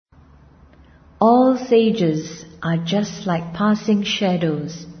All sages are just like passing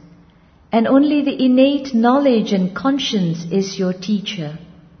shadows, and only the innate knowledge and conscience is your teacher.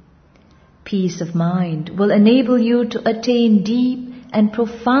 Peace of mind will enable you to attain deep and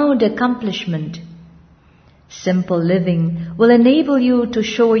profound accomplishment. Simple living will enable you to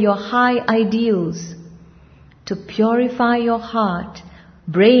show your high ideals. To purify your heart,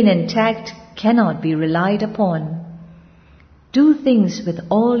 brain and tact cannot be relied upon. Do things with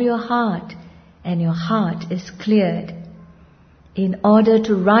all your heart, and your heart is cleared. In order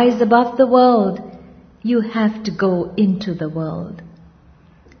to rise above the world, you have to go into the world.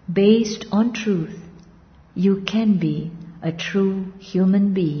 Based on truth, you can be a true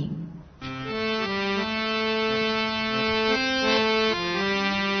human being.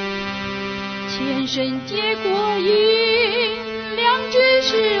 前生结过因，良知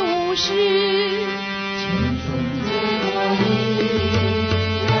是无事。前生结过因，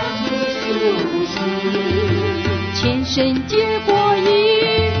良知是无事。前生结过因，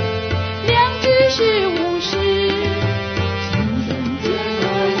良知是无事。前生结过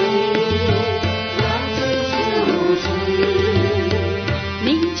因，良知是无事。宁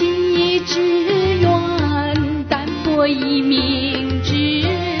静一志愿，淡泊一明志。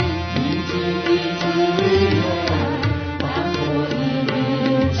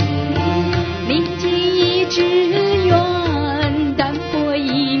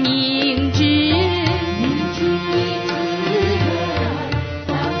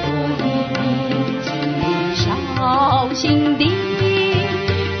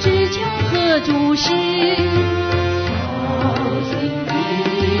诸事，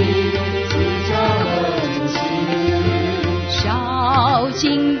少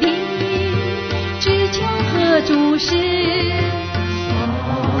心地知巧和诸事，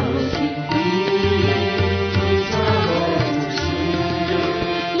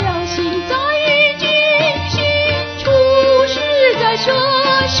了心在于君心，处事在涉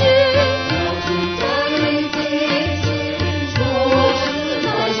事。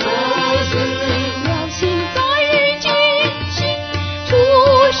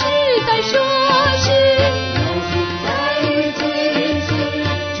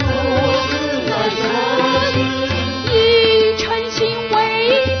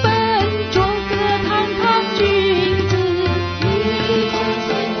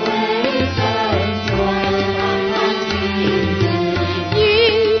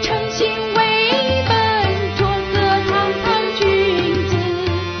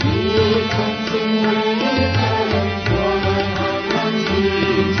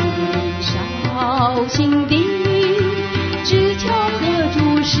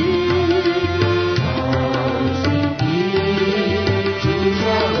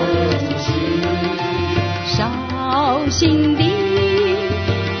心地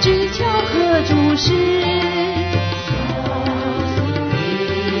知巧和诸事，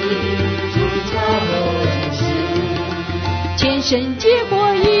前生结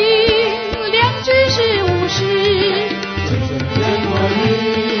过因，良知是无事。前生结过因，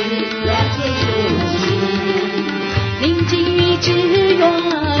良知是无事。宁静一志愿，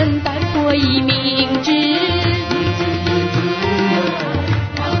淡泊一明志。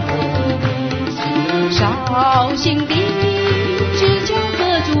少心地知巧和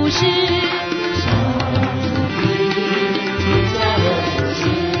诸事，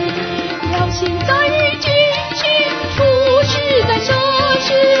了心在于君心，处事在涉事。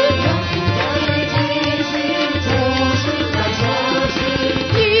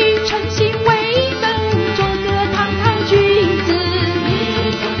以诚心为本，做个堂堂君子。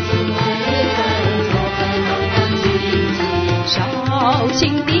少心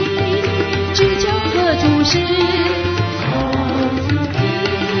地知巧和诸事。